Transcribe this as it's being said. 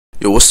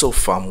Yo, what's up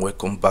fam,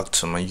 welcome back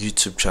to my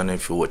YouTube channel.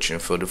 If you're watching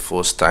for the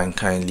first time,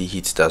 kindly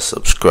hit that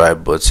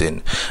subscribe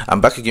button. I'm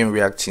back again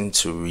reacting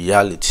to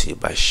Reality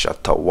by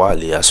Shatta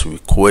Wale as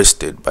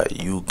requested by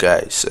you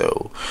guys.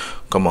 So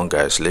come on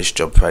guys, let's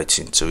jump right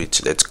into it.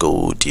 Let's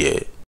go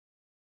dear.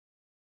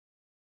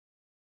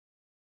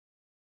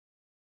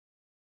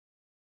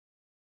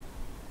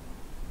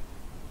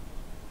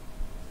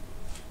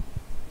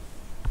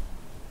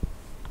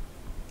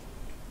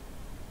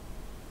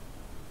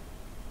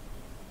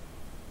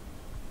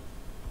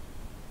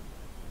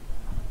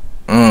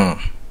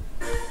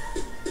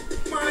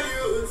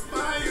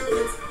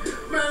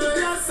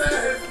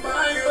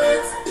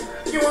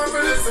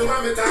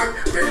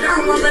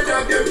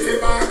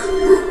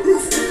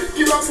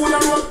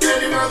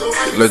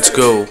 Let's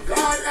go.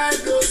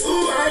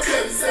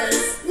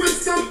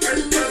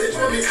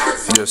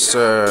 Yes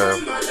sir.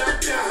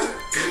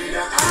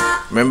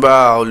 Remember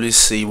I always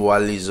say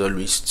Wale is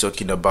always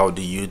talking about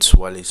the youth,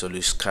 Wale is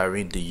always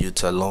carrying the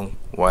youth along,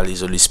 Wale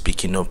is always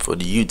speaking up for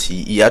the youth.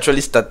 He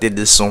actually started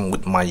this song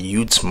with my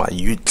youth,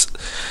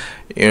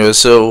 you know,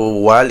 so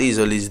Wale is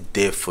always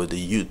there for the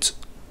youth,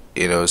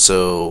 you know.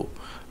 So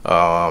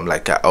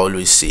like I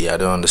always say, I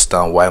don't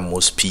understand why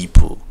most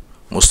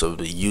of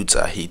the youths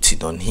are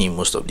hating on him.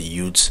 Most of the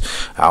youths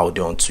out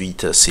there on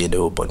Twitter saying a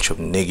whole bunch of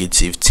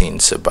negative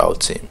things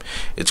about him.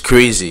 It's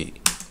crazy.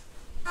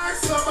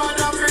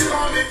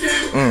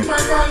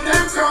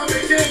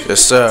 Yes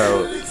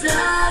sir.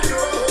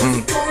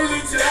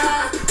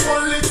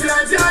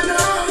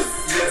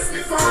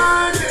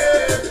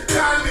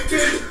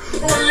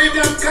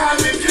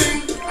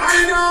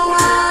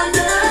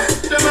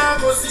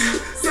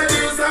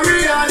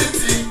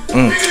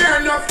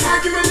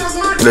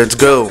 Let's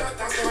go.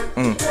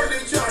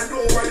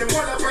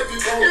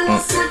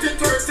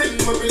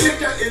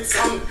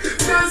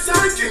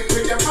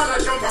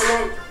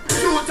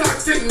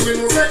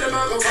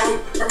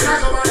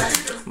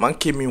 Man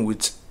came in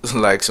with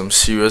like some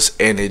serious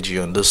energy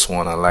on this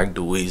one. I like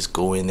the way he's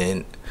going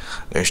in.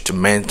 The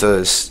instrumental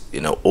is,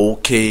 you know,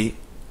 okay.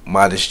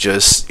 Man is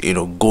just, you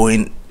know,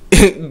 going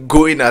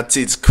going at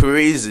it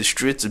crazy,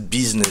 straight to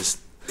business.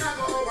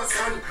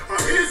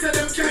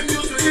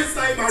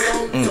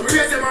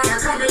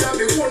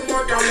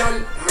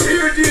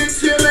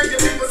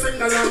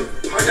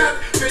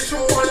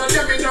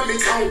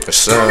 Yes,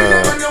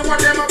 sir.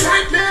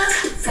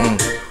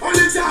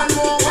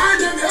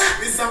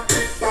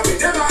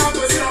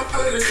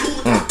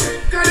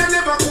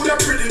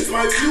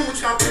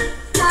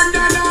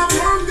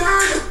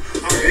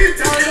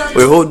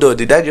 Wait, hold on,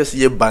 did I just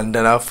hear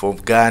bandana from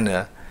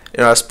Ghana?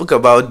 You know, I spoke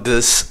about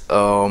this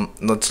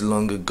not too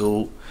long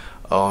ago,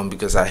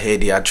 because I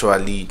heard he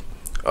actually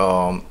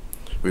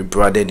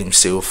rebranded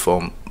himself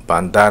from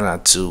bandana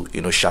to,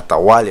 you know, Shatta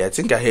Wale. I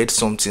think I heard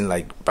something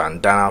like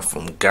bandana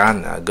from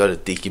Ghana. I gotta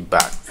take it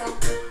back.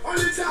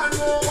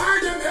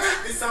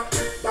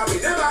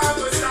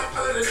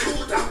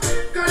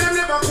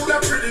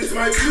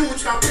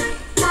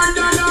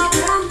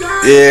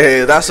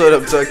 Yeah, that's what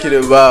I'm talking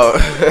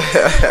about.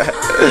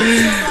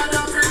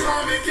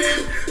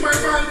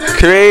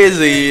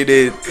 Crazy,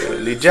 it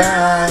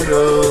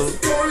Lijano.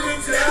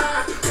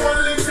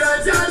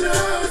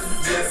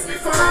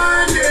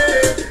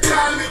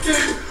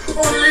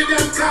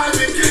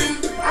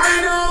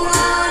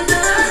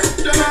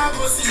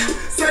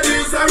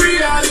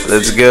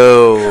 Let's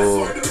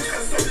go.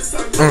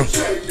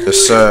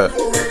 Yes sir.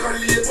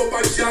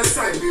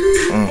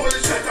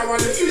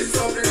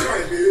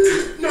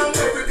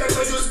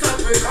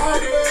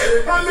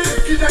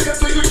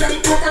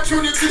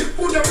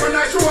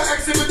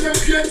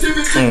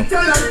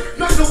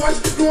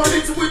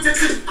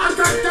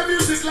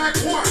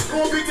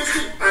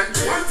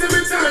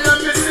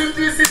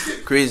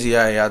 Crazy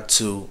how he had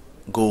to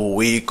go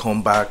away,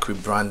 come back,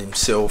 rebrand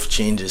himself,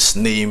 change his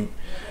name.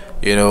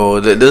 You know,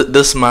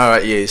 this man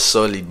right here is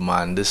solid,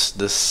 man.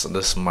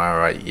 This man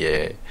right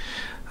here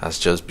has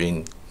just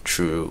been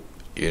through,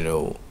 you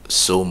know,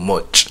 so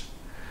much.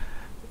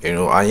 You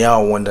know, and yeah,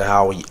 I wonder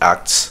how he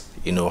acts.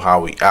 You know,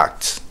 how he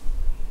acts.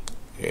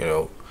 You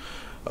know,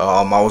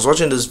 I was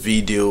watching this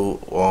video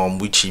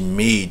which he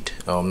made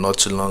not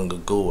too long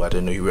ago. I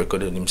don't know, he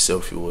recorded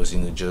himself. He was,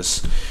 you know,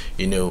 just,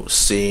 you know,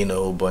 saying a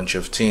whole bunch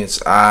of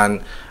things,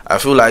 and I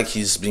feel like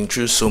he's been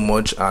through so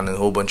much, and a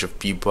whole bunch of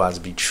people has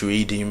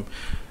betrayed him.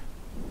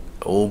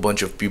 A whole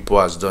bunch of people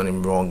has done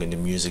him wrong in the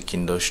music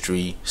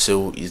industry.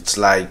 So it's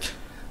like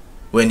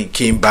when he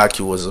came back,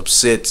 he was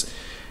upset.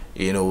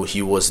 You know,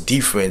 he was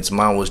different.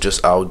 Man was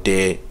just out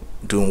there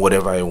doing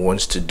whatever he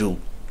wants to do.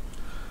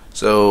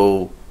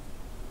 So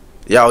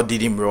y'all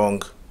did him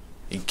wrong.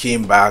 He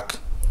came back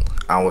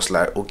and was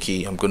like,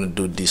 okay, I'm gonna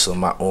do this on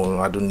my own.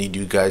 I don't need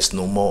you guys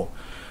no more.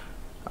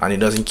 And he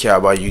doesn't care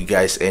about you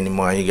guys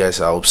anymore, and you guys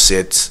are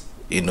upset,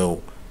 you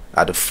know,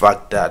 at the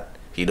fact that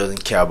he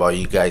doesn't care about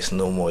you guys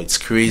no more. It's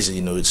crazy,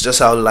 you know. It's just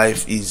how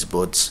life is.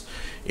 But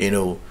you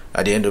know,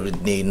 at the end of the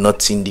day,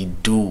 nothing they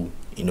do,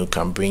 you know,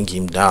 can bring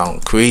him down.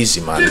 Crazy,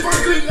 man.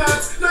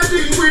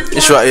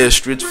 It's right here,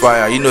 street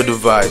fire. You know the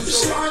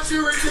vibes.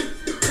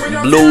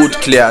 blood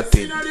clear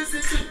thing.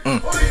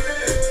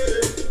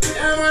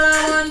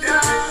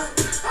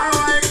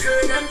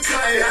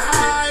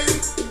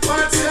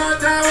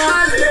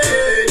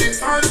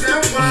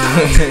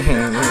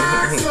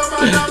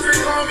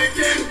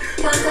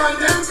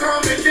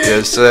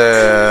 Yes,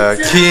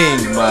 king,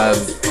 man.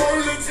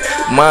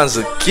 Man's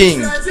a king.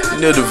 You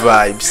know the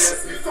vibes.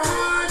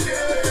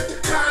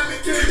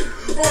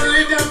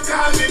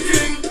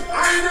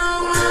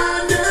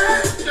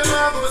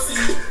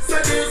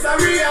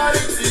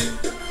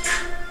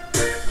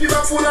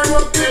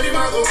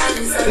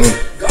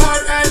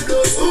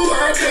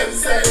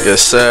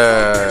 Yes,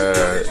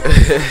 sir.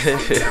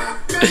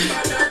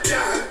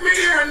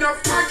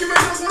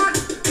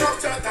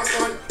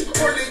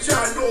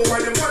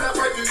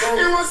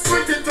 It was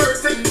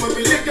 2013 when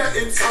we linked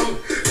in some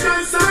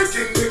dance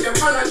king with the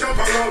man jump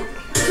around.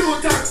 Two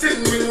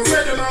taxing when we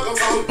read them out of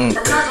town. I'm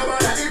not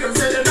about to eat them,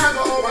 say they're not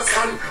going over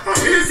sun. I'm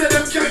here, say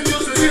them can't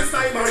use this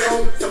time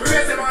around. So we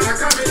raise them on a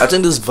coming. I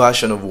think this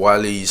version of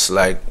Wale is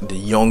like the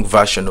young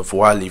version of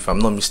Wale. If I'm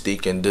not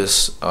mistaken,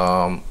 this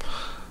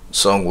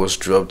song was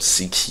dropped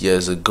 6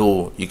 years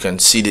ago. You can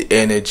see the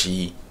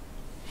energy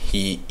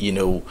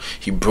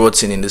he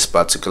brought in this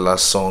particular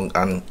song,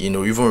 and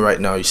even right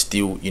now he's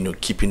still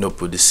keeping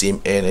up with the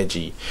same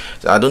energy.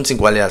 So I don't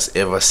think Wale has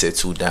ever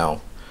settled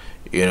down.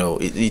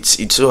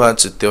 It's so hard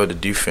to tell the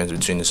difference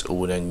between his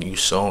old and new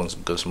songs,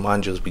 because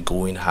man just be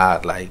going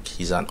hard like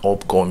he's an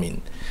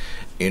upcoming.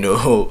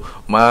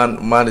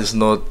 Man is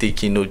not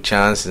taking no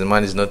chances,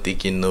 man is not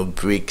taking no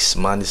breaks,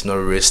 man is not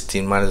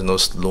resting, man is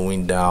not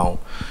slowing down.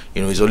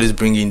 He's always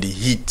bringing the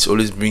heat,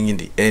 always bringing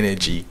the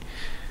energy.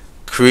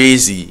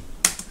 Crazy.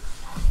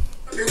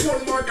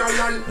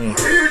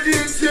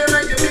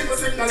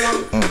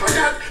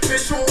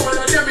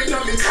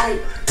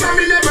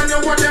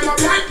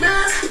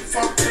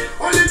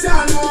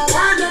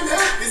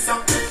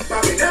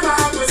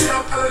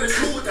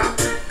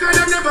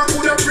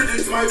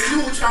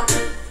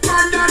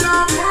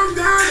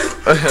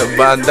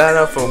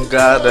 Bandana from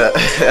Ghana.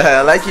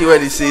 I like it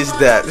when he says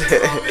that.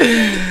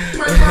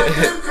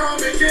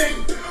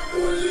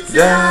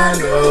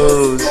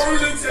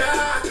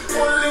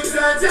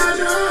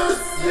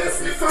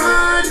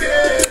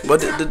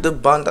 But the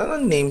bandana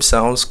name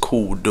sounds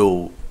cool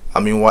though. I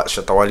mean, what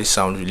Shatta Wale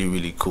sounds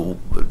really cool,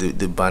 but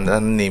the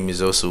bandana name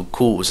is also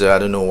cool. So I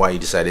don't know why he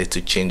decided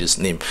to change his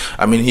name.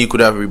 I mean, he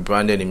could have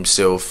rebranded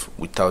himself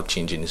without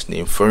changing his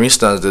name. For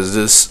instance, there's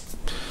this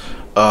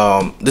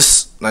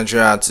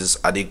Nigerian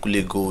artist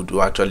Adekule Gold who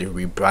actually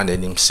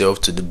rebranded himself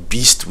to the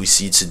beast we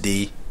see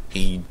today.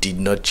 He did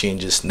not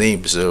change his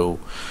name, so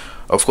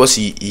of course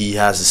he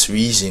has his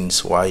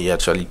reasons why he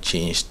actually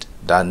changed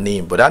that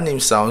name, but that name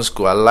sounds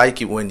cool. I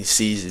like it when he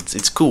says it.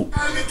 It's cool.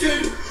 Only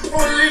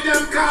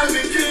them call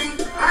me king.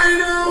 I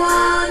know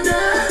one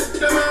day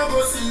them I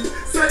go see.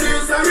 So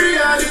this a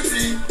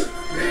reality.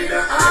 Me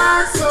the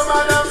ask so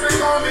bad them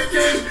call me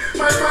king.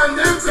 My friend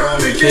them call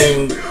me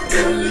king.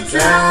 Only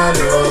Jah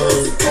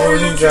knows.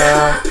 Only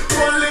Jah.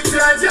 Only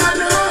Jah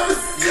knows.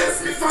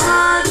 Yes, me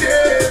find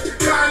it.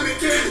 Call me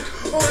king.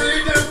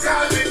 Only them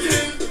call me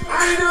king.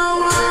 I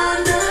know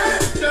one day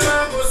them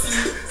I go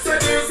see. So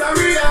this a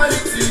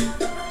reality.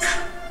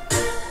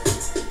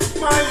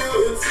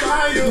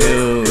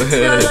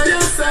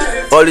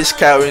 Always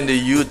carrying the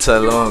youth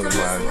along,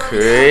 man.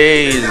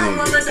 Crazy.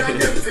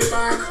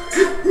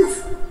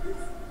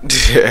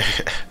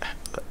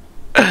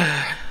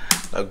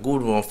 A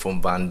good one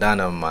from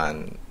Bandana,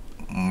 man.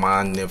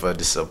 Man never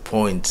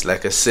disappoints.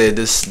 Like I said,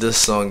 this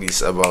song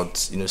is about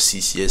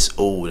 6 years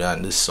old,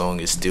 and this song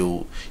is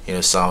still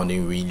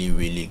sounding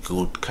really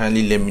good.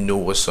 Kindly let me know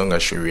what song I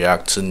should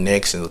react to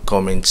next in the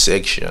comment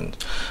section.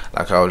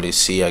 Like I always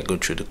say, I go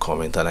through the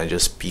comment and I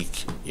just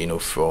pick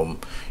from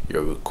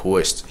your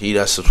request. Hit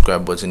that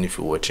subscribe button if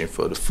you're watching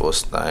for the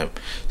first time.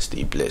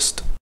 Stay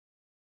blessed.